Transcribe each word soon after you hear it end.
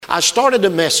I started a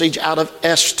message out of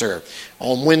Esther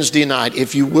on Wednesday night.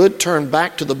 If you would turn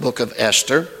back to the book of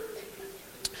Esther.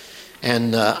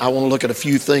 And I want to look at a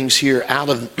few things here out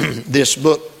of this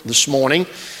book this morning.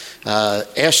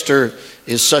 Esther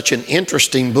is such an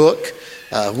interesting book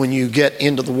when you get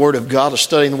into the Word of God,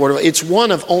 studying the Word of God. It's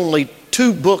one of only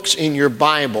 2 books in your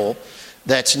Bible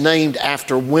that's named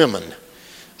after women.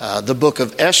 The book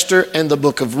of Esther and the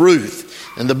book of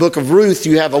Ruth. In the book of Ruth,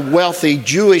 you have a wealthy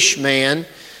Jewish man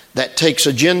that takes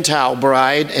a Gentile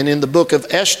bride. And in the book of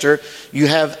Esther, you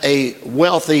have a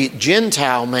wealthy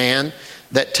Gentile man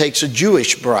that takes a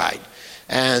Jewish bride.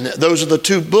 And those are the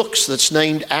 2 books that's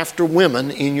named after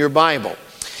women in your Bible.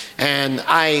 And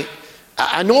I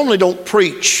normally don't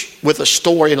preach with a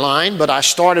storyline, but I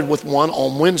started with one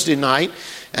on Wednesday night,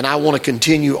 and I want to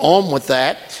continue on with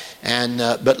that.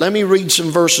 But let me read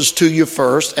some verses to you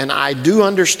first. And I do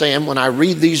understand when I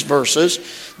read these verses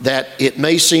that it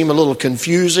may seem a little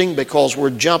confusing because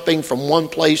we're jumping from one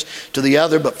place to the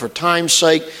other. But for time's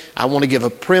sake, I want to give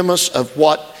a premise of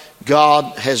what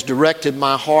God has directed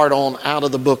my heart on out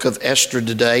of the book of Esther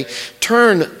today.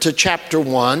 Turn to chapter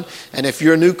 1, and if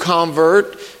you're a new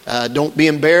convert, don't be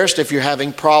embarrassed if you're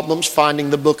having problems finding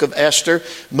the book of Esther.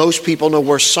 Most people know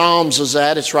where Psalms is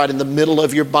at. It's right in the middle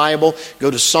of your Bible.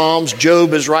 Go to Psalms.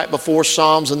 Job is right before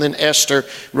Psalms, and then Esther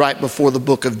right before the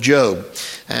book of Job.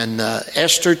 And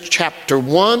Esther chapter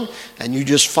 1, and you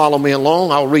just follow me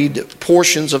along. I'll read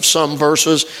portions of some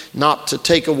verses, not to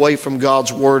take away from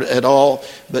God's Word at all,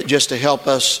 but just to help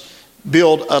us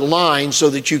build a line so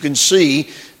that you can see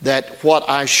that what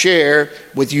I share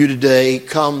with you today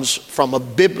comes from a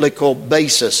biblical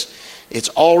basis. It's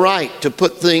all right to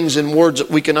put things in words that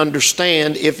we can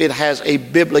understand if it has a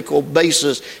biblical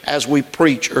basis as we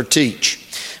preach or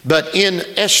teach. But in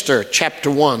Esther chapter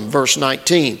 1, verse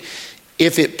 19,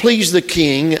 if it please the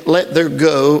king, let there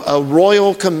go a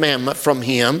royal commandment from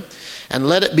him, and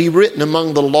let it be written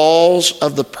among the laws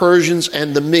of the Persians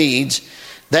and the Medes,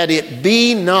 that it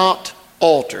be not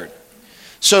altered.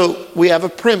 So we have a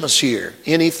premise here.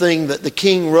 Anything that the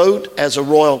king wrote as a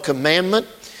royal commandment,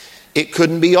 it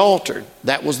couldn't be altered.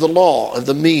 That was the law of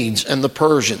the Medes and the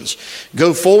Persians.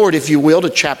 Go forward, if you will, to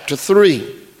chapter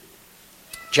 3.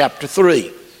 Chapter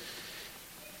 3.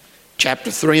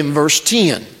 Chapter 3 and verse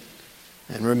 10.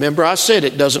 And remember, I said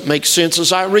it doesn't make sense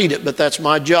as I read it, but that's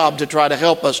my job to try to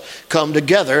help us come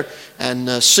together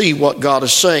and see what God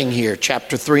is saying here.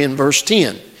 Chapter 3 and verse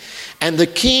 10. And the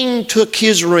king took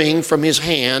his ring from his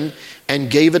hand and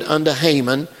gave it unto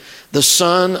Haman, the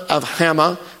son of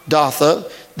Hammedatha,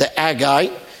 the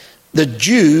Agagite, the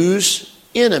Jews'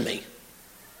 enemy.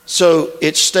 So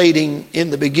it's stating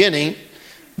in the beginning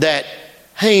that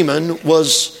Haman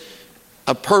was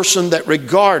a person that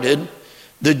regarded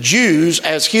the Jews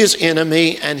as his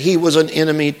enemy, and he was an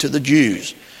enemy to the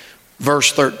Jews.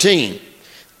 Verse 13.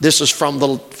 This is from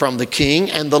the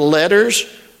king, and the letters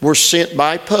were sent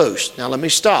by post. Now let me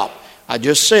stop. I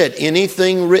just said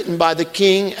anything written by the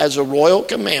king as a royal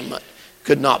commandment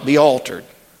could not be altered.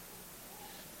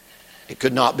 It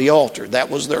could not be altered.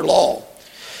 That was their law.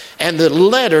 And the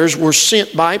letters were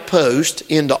sent by post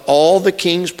into all the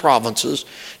king's provinces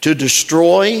to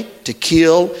destroy, to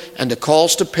kill, and to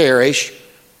cause to perish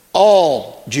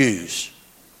all Jews.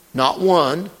 Not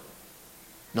one,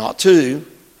 not two,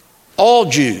 all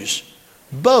Jews,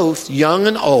 both young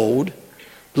and old,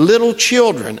 little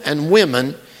children and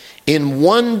women, in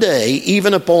one day,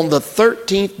 even upon the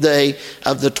 13th day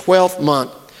of the 12th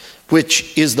month,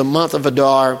 which is the month of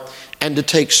Adar, and to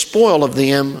take spoil of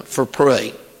them for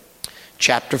prey.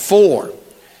 Chapter 4,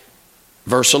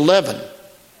 verse 11.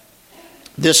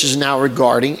 This is now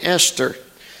regarding Esther.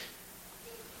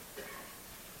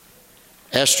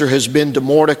 Esther has been to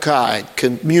Mordecai,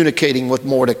 communicating with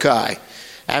Mordecai.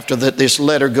 After that, this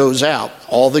letter goes out.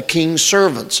 All the king's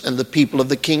servants and the people of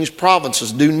the king's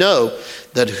provinces do know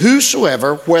that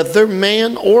whosoever, whether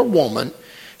man or woman,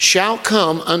 shall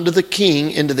come unto the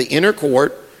king into the inner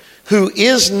court, who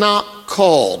is not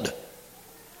called.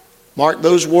 Mark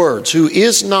those words. Who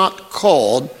is not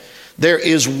called. There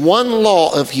is one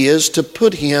law of his to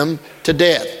put him to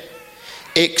death,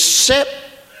 except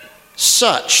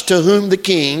such to whom the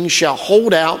king shall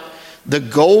hold out the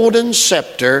golden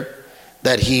scepter,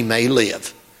 that he may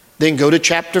live. Then go to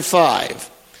chapter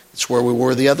 5. That's where we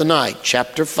were the other night.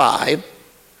 Chapter 5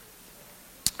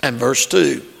 and verse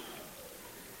 2.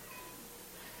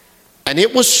 And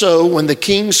it was so, when the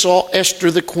king saw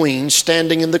Esther the queen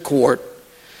standing in the court,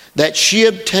 that she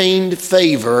obtained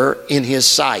favor in his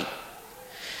sight.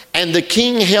 And the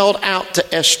king held out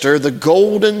to Esther the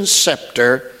golden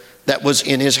scepter that was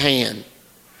in his hand.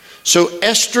 So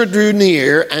Esther drew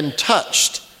near and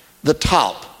touched the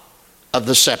top of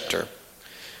the scepter.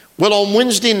 Well, on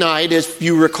Wednesday night, if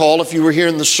you recall, if you were here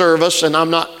in the service, and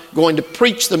I'm not going to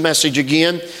preach the message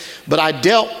again, but I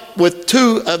dealt with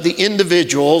two of the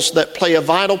individuals that play a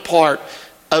vital part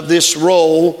of this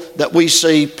role that we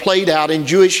see played out in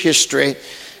Jewish history,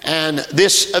 and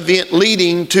this event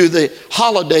leading to the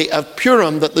holiday of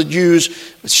Purim that the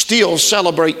Jews still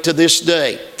celebrate to this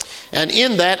day. And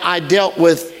in that, I dealt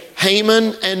with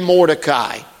Haman and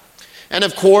Mordecai. And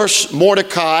of course,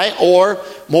 Mordecai or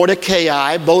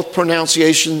Mordecai, both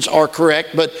pronunciations are correct,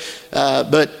 but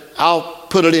I'll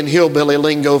put it in hillbilly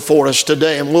lingo for us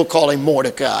today, and we'll call him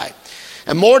Mordecai.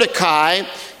 And Mordecai,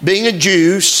 being a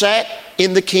Jew, sat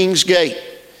in the king's gate.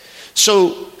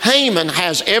 So Haman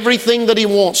has everything that he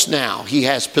wants now. He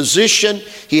has position,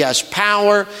 he has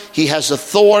power, he has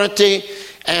authority.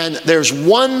 And there's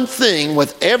one thing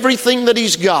with everything that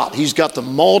he's got. He's got the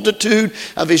multitude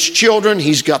of his children.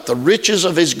 He's got the riches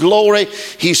of his glory.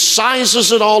 He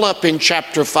sizes it all up in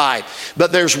chapter 5.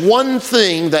 But there's one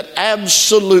thing that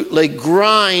absolutely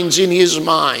grinds in his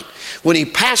mind. When he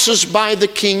passes by the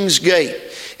king's gate,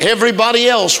 everybody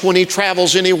else, when he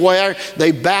travels anywhere,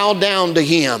 they bow down to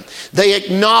him. They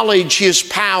acknowledge his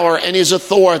power and his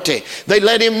authority. They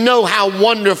let him know how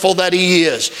wonderful that he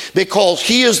is, because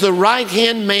he is the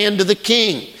right-hand man to the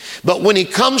king. But when he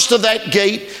comes to that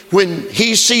gate, when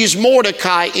he sees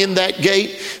Mordecai in that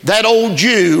gate, that old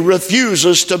Jew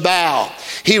refuses to bow.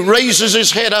 He raises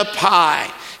his head up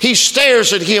high. He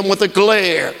stares at him with a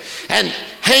glare. And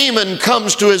Haman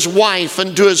comes to his wife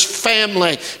and to his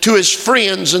family, to his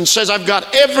friends, and says, I've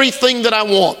got everything that I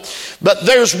want. But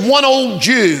there's one old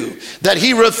Jew that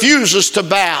he refuses to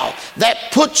bow. That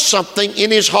puts something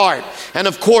in his heart. And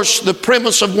of course, the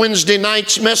premise of Wednesday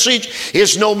night's message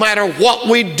is no matter what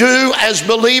we do as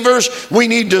believers, we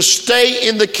need to stay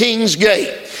in the king's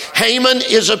gate. Haman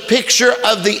is a picture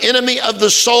of the enemy of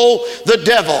the soul, the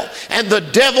devil. And the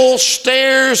devil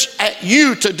stares at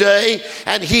you today,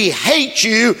 and he hates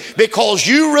you because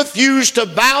you refuse to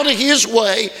bow to his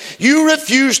way. You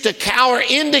refuse to cower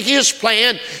into his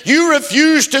plan. You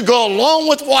refuse to go along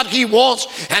with what he wants.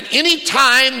 And any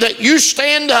time that you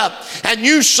stand up and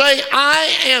you say,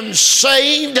 I am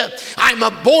saved, I'm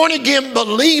a born-again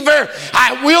believer,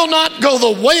 I will not go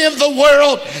the way of the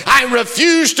world, I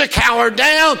refuse to cower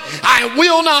down, I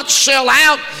will not sell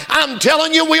out. I'm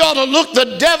telling you, we ought to look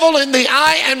the devil in the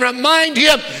eye and remind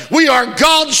him we are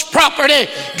God's property,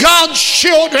 God's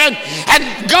children,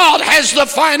 and God has the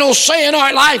final say in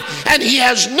our life, and he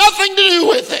has nothing to do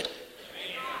with it.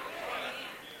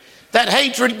 That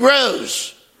hatred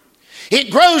grows.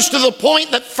 It grows to the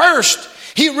point that first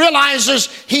he realizes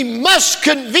he must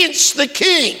convince the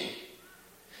king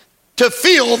to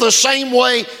feel the same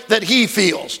way that he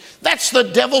feels. That's the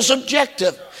devil's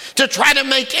objective, to try to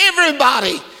make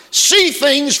everybody see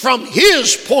things from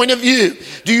his point of view.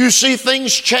 Do you see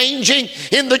things changing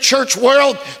in the church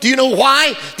world? Do you know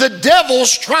why? The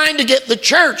devil's trying to get the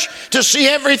church to see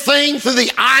everything through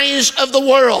the eyes of the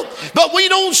world. But we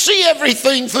don't see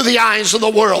everything through the eyes of the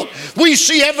world. We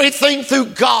see everything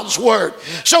through God's word.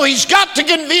 So he's got to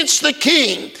convince the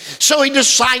king. So he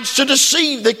decides to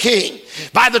deceive the king.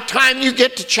 By the time you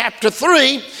get to chapter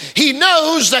 3, he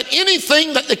knows that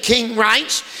anything that the king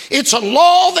writes, it's a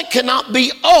law that cannot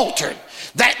be altered.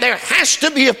 That there has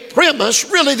to be a premise.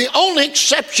 Really, the only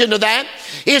exception to that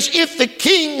is if the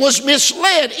king was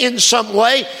misled in some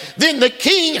way, then the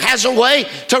king has a way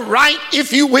to write,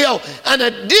 if you will, an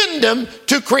addendum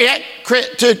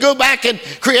to go back and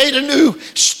create a new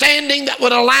standing that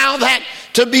would allow that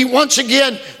to be once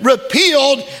again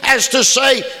repealed, as to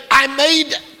say, I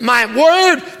made my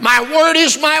word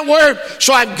is my word,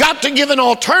 so I've got to give an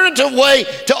alternative way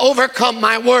to overcome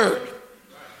my word.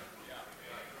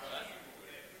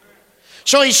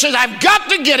 So he says, I've got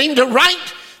to get him to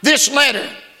write this letter.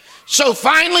 So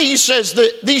finally he says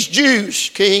that these Jews,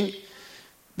 king,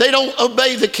 they don't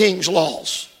obey the king's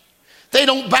laws. They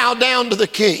don't bow down to the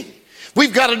king.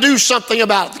 We've got to do something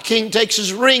about it. The king takes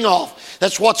his ring off.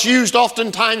 That's what's used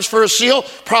oftentimes for a seal,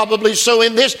 probably so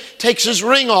in this. Takes his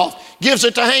ring off, gives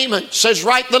it to Haman, says,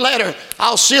 write the letter,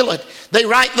 I'll seal it. They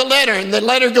write the letter, and the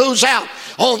letter goes out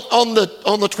on the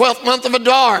 12th month of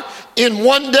Adar. In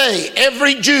one day,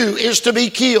 every Jew is to be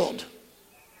killed.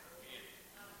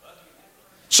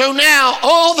 So now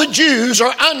all the Jews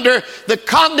are under the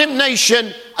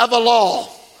condemnation of a law.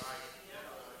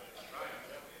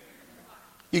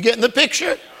 You getting the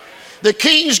picture? The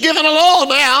king's given a law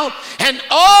now, and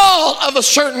all of a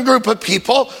certain group of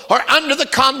people are under the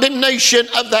condemnation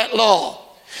of that law.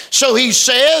 So he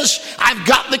says, I've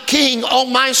got the king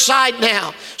on my side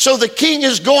now. So the king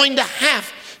is going to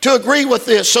have to agree with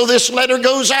this. So this letter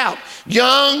goes out.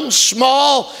 Young,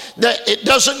 small, it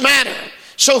doesn't matter.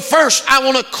 So first, I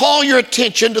want to call your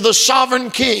attention to the sovereign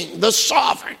king, the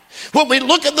sovereign. When we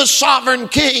look at the sovereign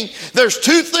king, there's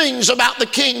two things about the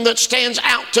king that stands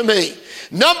out to me.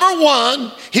 Number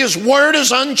one, his word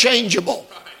is unchangeable.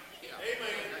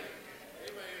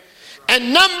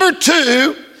 And number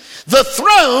two, the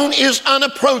throne is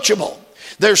unapproachable.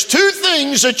 There's two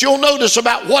things that you'll notice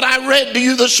about what I read to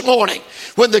you this morning.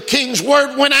 When the king's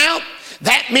word went out,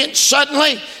 that meant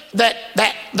suddenly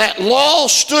that law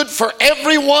stood for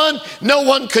everyone. No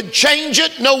one could change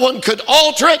it. No one could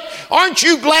alter it. Aren't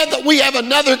you glad that we have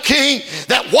another king,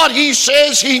 that what he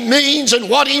says he means and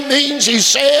what he means he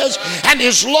says, and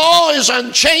his law is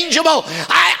unchangeable?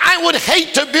 I would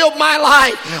hate to build my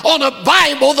life on a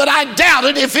Bible that I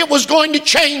doubted if it was going to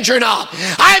change or not.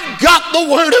 I've got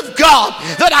the Word of God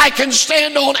that I can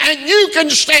stand on and you can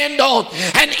stand on.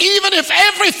 And even if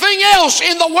everything else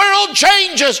in the world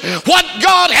changes, what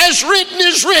God has written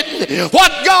is written.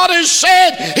 What God has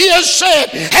said, he has said.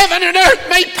 Heaven and earth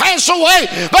may pass away,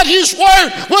 but his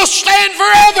word will stand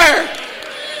forever.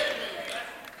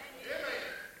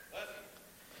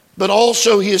 But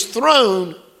also his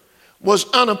throne was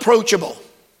unapproachable.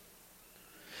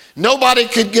 Nobody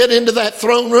could get into that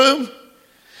throne room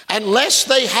unless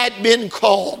they had been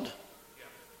called.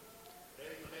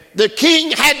 The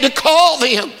king had to call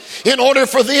them in order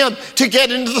for them to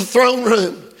get into the throne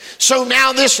room. So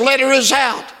now this letter is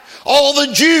out. All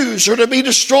the Jews are to be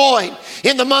destroyed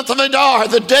in the month of Adar.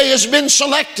 The day has been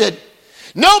selected.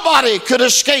 Nobody could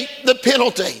escape the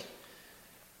penalty.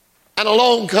 And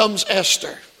along comes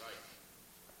Esther.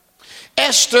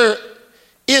 Esther,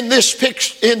 in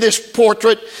this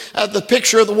portrait, the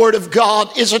picture of the Word of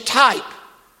God, is a type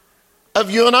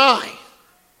of you and I,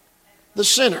 the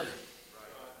sinner.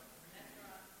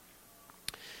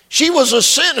 She was a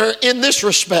sinner in this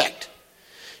respect.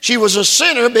 She was a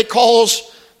sinner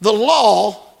because the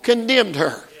law condemned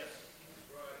her.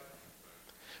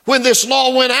 When this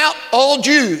law went out, all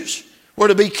Jews were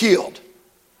to be killed,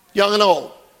 young and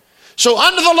old. So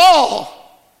under the law,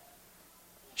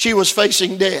 she was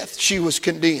facing death. She was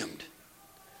condemned.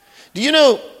 Do you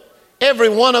know, every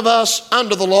one of us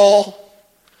under the law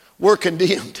were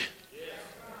condemned?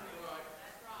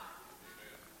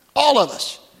 All of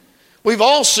us. We've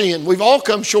all sinned. We've all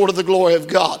come short of the glory of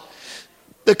God.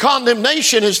 The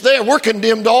condemnation is there. We're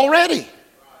condemned already.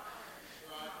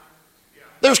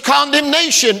 There's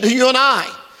condemnation to you and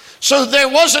I. So there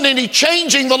wasn't any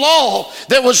changing the law.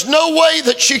 There was no way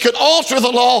that she could alter the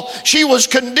law. She was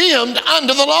condemned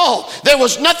under the law. There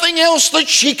was nothing else that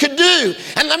she could do.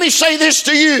 And let me say this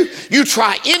to you. You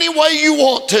try any way you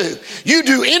want to. You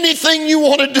do anything you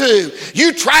want to do.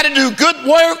 You try to do good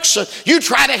works. You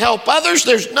try to help others.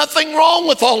 There's nothing wrong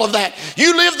with all of that.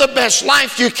 You live the best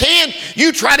life you can.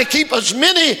 You try to keep as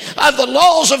many of the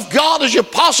laws of God as you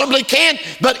possibly can.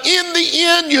 But in the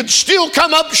end, you'd still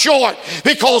come up short,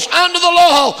 because under the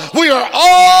law, we are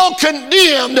all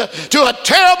condemned to a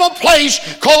terrible place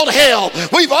called hell.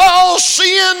 We've all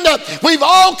sinned. We've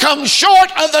all come short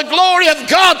of the glory of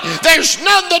God. There's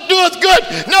none that doeth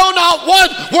good. No, not one.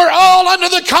 We're all under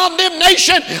the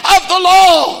condemnation of the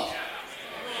law.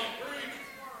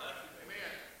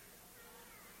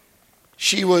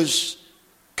 She was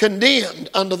condemned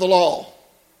under the law.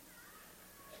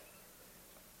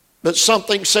 But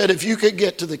something said, if you could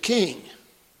get to the king,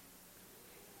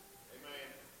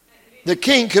 the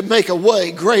king could make a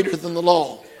way greater than the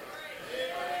law.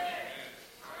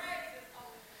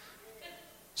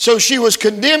 So she was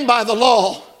condemned by the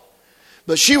law,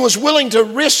 but she was willing to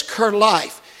risk her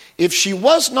life. If she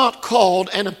was not called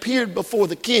and appeared before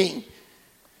the king,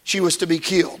 she was to be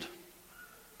killed.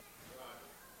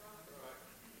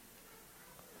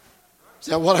 Is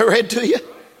that what I read to you?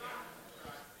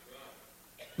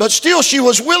 But still she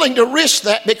was willing to risk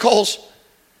that, because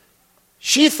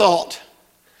she thought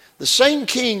the same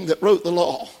king that wrote the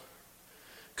law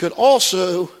could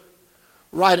also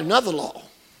write another law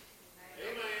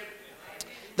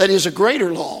that is a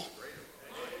greater law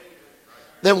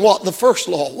than what the first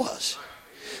law was.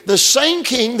 The same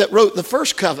king that wrote the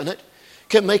first covenant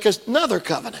can make another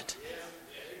covenant,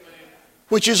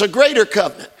 which is a greater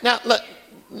covenant. Now,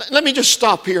 let me just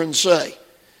stop here and say,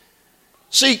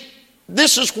 see,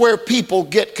 this is where people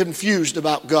get confused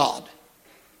about God.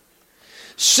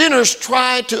 Sinners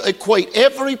try to equate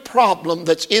every problem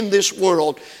that's in this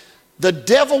world. The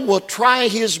devil will try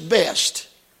his best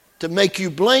to make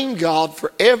you blame God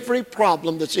for every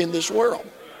problem that's in this world.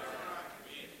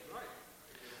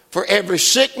 For every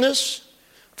sickness,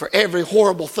 for every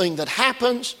horrible thing that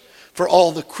happens, for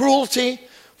all the cruelty,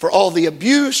 for all the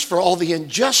abuse, for all the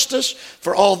injustice,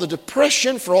 for all the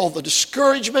depression, for all the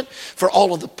discouragement, for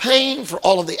all of the pain, for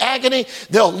all of the agony.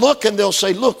 They'll look and they'll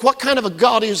say, look, what kind of a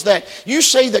God is that? You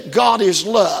say that God is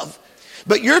love,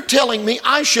 but you're telling me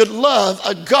I should love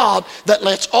a God that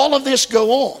lets all of this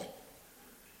go on.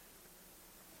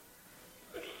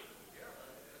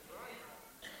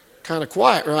 Kind of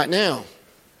quiet right now.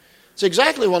 It's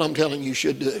exactly what I'm telling you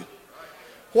should do.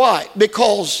 Why?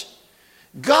 Because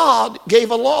God gave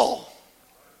a law.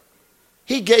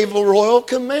 He gave a royal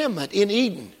commandment in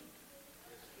Eden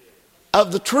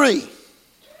of the tree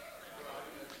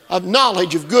of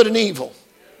knowledge of good and evil.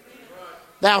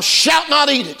 Thou shalt not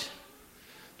eat it,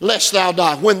 lest thou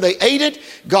die. When they ate it,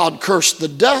 God cursed the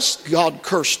dust, God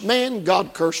cursed man,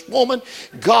 God cursed woman,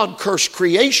 God cursed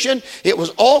creation. It was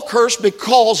all cursed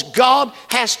because God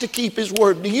has to keep His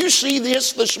word. Do you see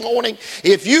this morning?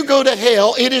 If you go to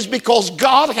hell, it is because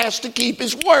God has to keep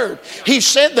His word. He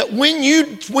said that when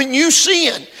you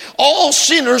sin, all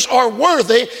sinners are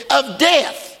worthy of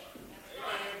death.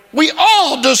 We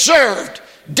all deserved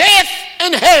death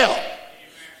and hell.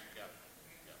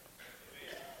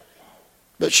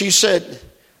 But she said,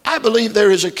 I believe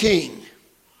there is a king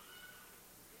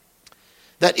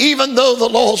that even though the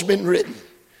law's been written,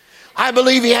 I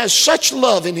believe he has such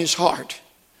love in his heart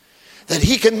that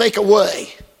he can make a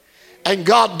way. And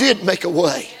God did make a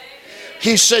way.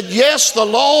 He said, yes, the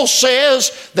law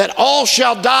says that all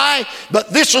shall die, but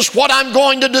this is what I'm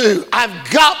going to do. I've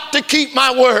got to keep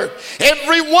my word.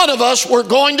 Every one of us, we're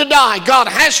going to die. God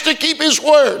has to keep His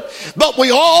word. But we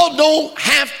all don't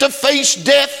have to face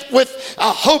death with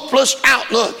a hopeless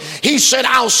outlook. He said,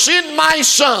 I'll send my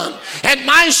Son, and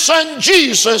my Son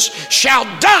Jesus shall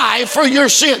die for your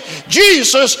sin.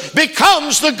 Jesus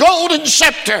becomes the golden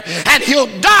scepter, and He'll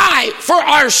die for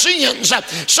our sins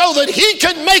so that He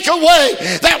can make a way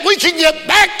that we can get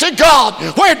back to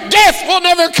God where death will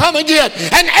never come again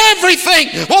and everything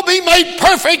will be made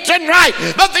perfect and right.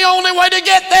 But the only way to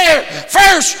get there,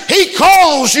 first He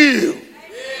calls you.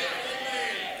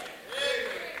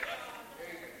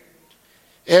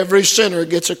 Every sinner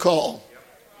gets a call.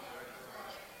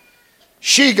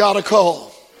 She got a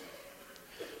call.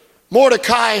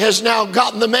 Mordecai has now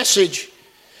gotten the message,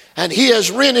 and he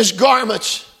has rent his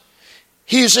garments.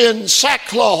 He's in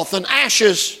sackcloth and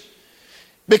ashes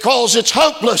because it's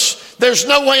hopeless. There's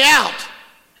no way out.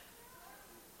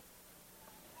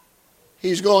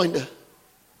 He's going to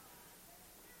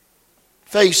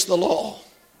face the law.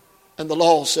 And the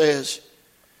law says,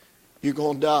 you're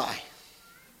going to die.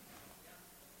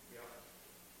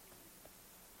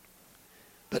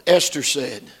 But Esther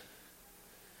said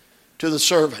to the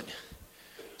servant,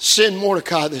 send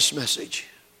Mordecai this message.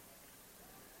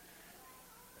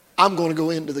 I'm going to go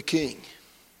into the king.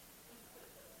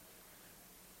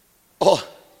 Oh,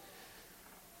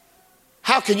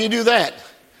 how can you do that?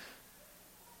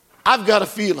 I've got a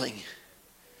feeling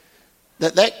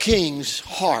that that king's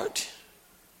heart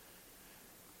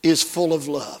is full of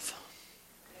love.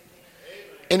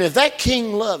 And if that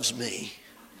king loves me,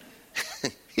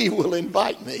 he will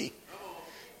invite me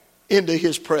into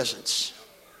his presence.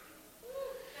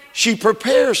 She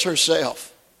prepares herself.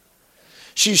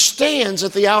 She stands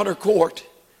at the outer court,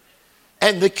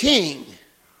 and the king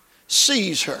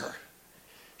sees her.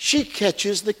 She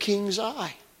catches the king's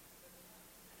eye.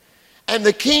 And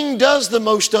the king does the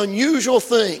most unusual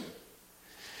thing.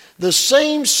 The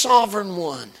same sovereign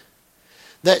one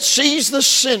that sees the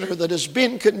sinner that has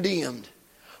been condemned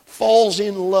falls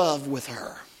in love with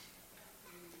her.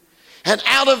 And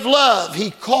out of love, he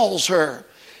calls her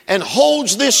and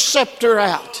holds this scepter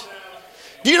out.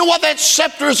 Do you know what that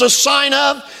scepter is a sign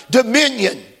of?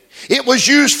 Dominion. It was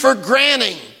used for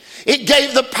granting. It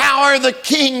gave the power of the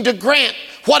king to grant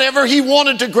whatever he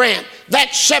wanted to grant.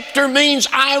 That scepter means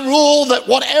I rule, that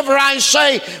whatever I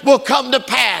say will come to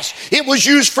pass. It was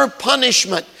used for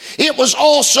punishment. It was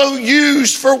also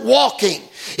used for walking.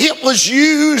 It was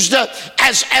used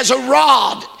as a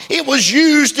rod. It was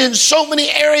used in so many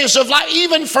areas of life,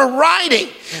 even for writing.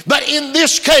 But in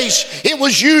this case, it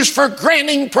was used for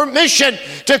granting permission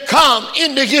to come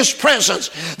into his presence.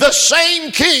 The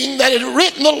same king that had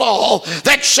written the law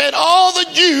that said all the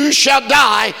Jews shall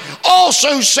die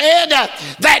also said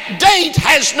that date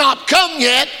has not come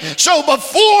yet. So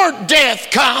before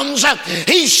death comes,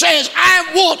 he says, I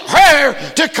want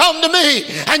her to come to me.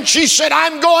 And she said,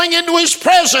 I'm going into his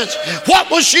presence.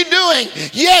 What was she doing?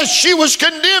 Yes, she was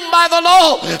condemned by the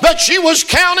law, but she was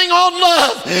counting on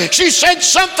love. She said,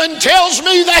 something tells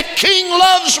me that King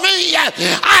loves me.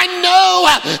 I know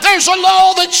there's a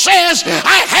law that says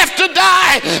I have to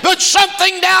die, but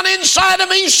something down inside of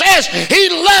me says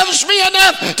He loves me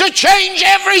enough to change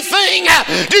everything.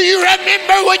 Do you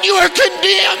remember when you were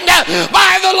condemned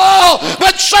by the law,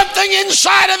 but something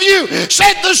inside of you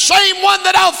said the same one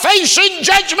that I'll face in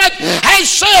judgment has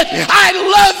said, I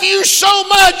love you so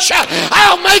much,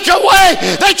 I'll make a way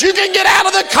that you can get out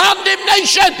of the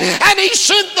condemnation. And He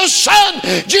sent the Son,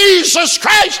 Jesus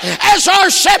Christ, as our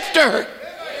scepter.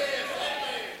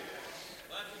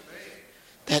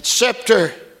 That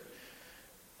scepter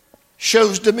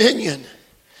shows dominion.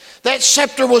 That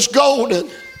scepter was golden.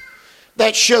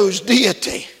 That shows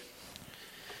deity.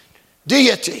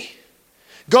 Deity.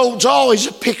 Gold's always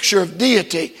a picture of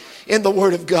deity in the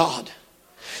Word of God.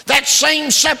 That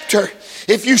same scepter,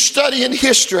 if you study in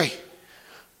history,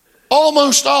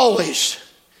 almost always,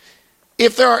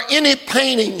 if there are any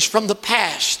paintings from the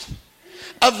past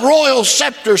of royal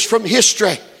scepters from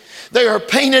history, they are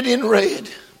painted in red.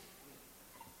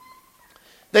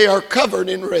 They are covered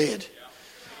in red.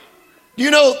 Do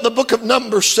you know the book of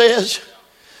Numbers says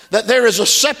that there is a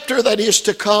scepter that is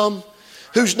to come,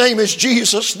 whose name is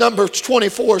Jesus, Numbers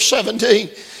 24:17.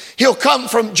 He'll come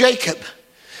from Jacob,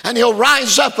 and he'll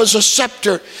rise up as a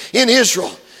scepter in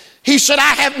Israel. He said,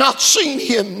 I have not seen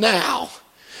him now,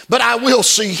 but I will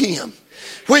see him.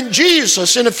 When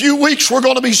Jesus, in a few weeks, we're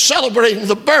going to be celebrating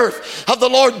the birth of the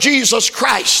Lord Jesus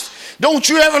Christ. Don't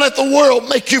you ever let the world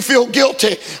make you feel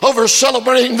guilty over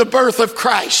celebrating the birth of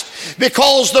Christ,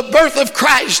 because the birth of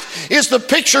Christ is the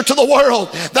picture to the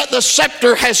world that the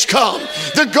scepter has come,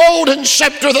 the golden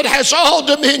scepter that has all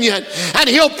dominion, and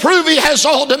He'll prove He has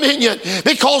all dominion,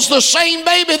 because the same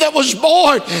baby that was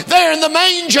born there in the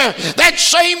manger, that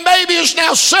same baby is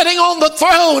now sitting on the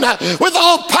throne with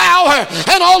all power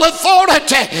and all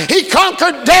authority. He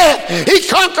conquered death, He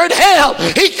conquered hell,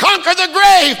 He conquered the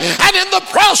grave, and in the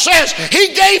process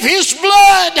He gave His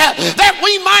blood that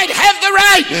we might have the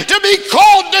right to be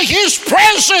called to His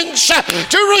presence,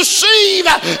 to receive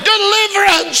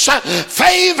deliverance,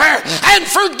 favor, and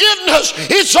forgiveness.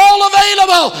 It's all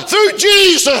available through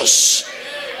Jesus.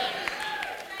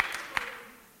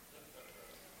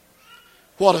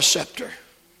 What a scepter.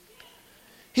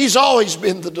 He's always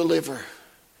been the deliverer.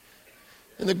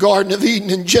 In the Garden of Eden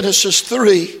in Genesis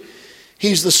 3,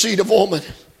 He's the seed of woman.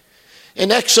 In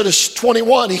Exodus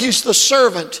 21, He's the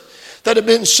servant that had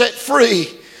been set free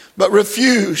but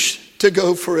refused to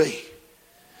go free.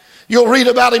 You'll read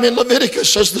about Him in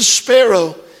Leviticus as the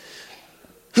sparrow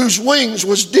whose wings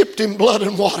was dipped in blood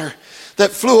and water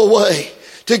that flew away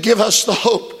to give us the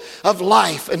hope of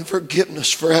life and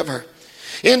forgiveness forever.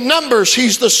 In Numbers,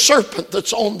 He's the serpent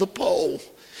that's on the pole.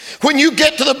 When you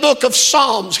get to the book of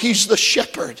Psalms, He's the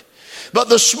shepherd. But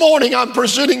this morning I'm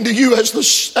presenting to you as the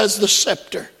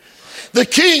scepter. The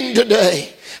King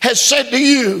today has said to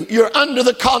you, you're under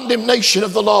the condemnation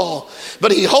of the law.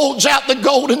 But He holds out the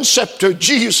golden scepter,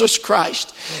 Jesus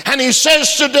Christ. And He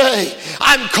says today,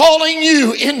 I'm calling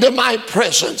you into my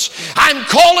presence. I'm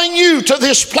calling you to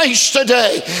this place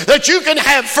today that you can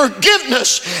have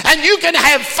forgiveness and you can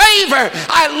have favor.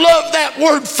 I love that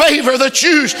word favor that's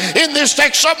used in this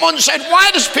text. Someone said, why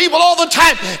does people all the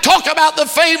time talk about the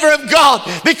favor of God?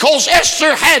 Because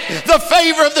Esther had the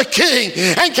favor of the king.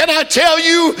 And can I tell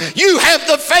you, you have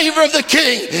the favor of the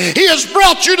king. He has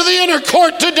brought you to the inner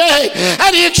court today,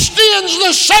 and He extends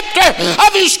the scepter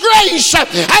of His grace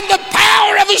and the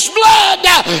power of His blood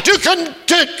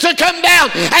to come down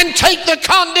and take the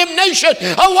condemnation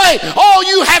away. All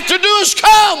you have to do is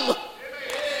come.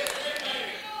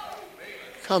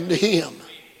 Come to Him.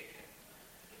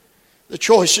 The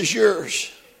choice is yours.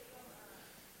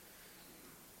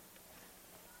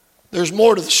 There's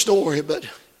more to the story, but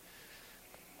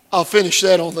I'll finish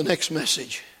that on the next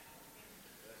message.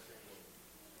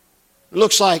 It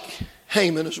looks like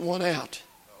Haman has won out.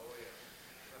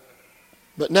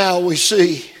 But now we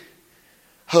see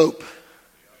hope.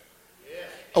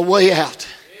 A way out.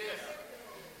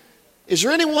 Is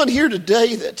there anyone here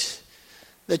today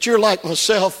that you're like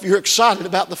myself, you're excited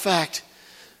about the fact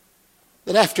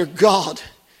that after God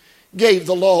gave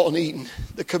the law in Eden,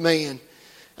 the command,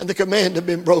 and the command had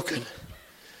been broken,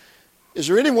 is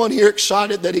there anyone here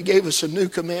excited that He gave us a new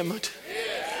commandment?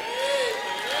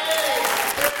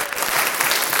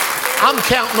 I'm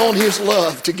counting on His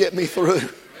love to get me through.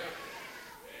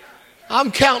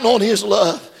 I'm counting on His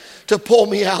love to pull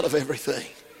me out of everything.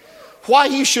 Why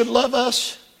He should love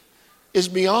us is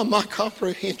beyond my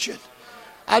comprehension.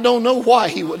 I don't know why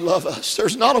He would love us.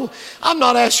 I'm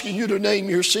not asking you to name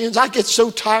your sins. I get so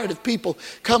tired of people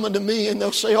coming to me and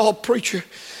they'll say, oh, preacher,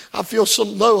 I feel so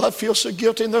low. I feel so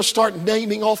guilty. And they'll start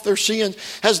naming off their sins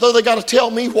as though they got to tell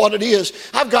me what it is.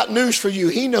 I've got news for you.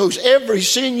 He knows every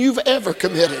sin you've ever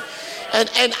committed.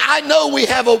 And I know we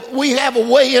have a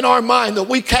way in our mind that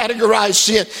we categorize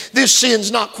sin. This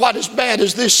sin's not quite as bad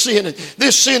as this sin, and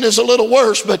this sin is a little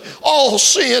worse, but all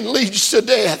sin leads to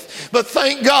death. But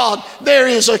thank God there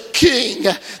is a king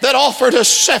that offered a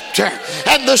scepter,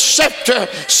 and the scepter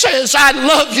says, I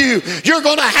love you. You're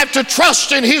going to have to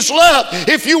trust in his love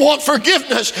if you want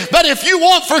forgiveness. But if you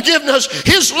want forgiveness,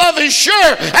 his love is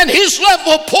sure, and his love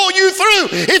will pull you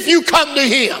through if you come to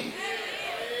him.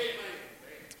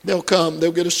 They'll come,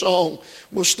 they'll get a song,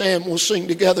 we'll stand, we'll sing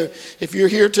together. If you're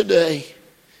here today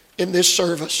in this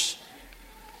service,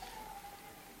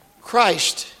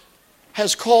 Christ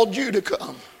has called you to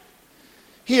come.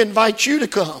 He invites you to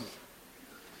come.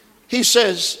 He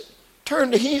says, turn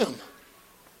to him.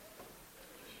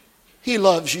 He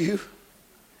loves you.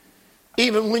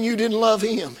 Even when you didn't love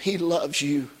him, he loves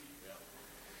you.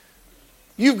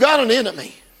 You've got an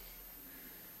enemy,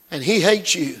 and he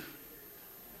hates you.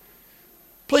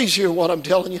 Please hear what I'm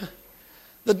telling you.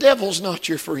 The devil's not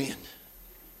your friend.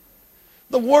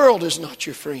 The world is not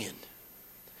your friend.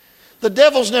 The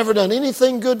devil's never done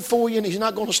anything good for you, and he's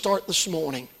not going to start this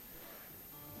morning.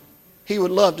 He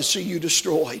would love to see you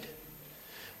destroyed.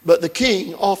 But the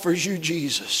King offers you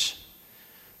Jesus,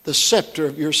 the scepter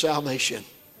of your salvation.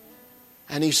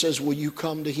 And he says, will you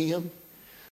come to him?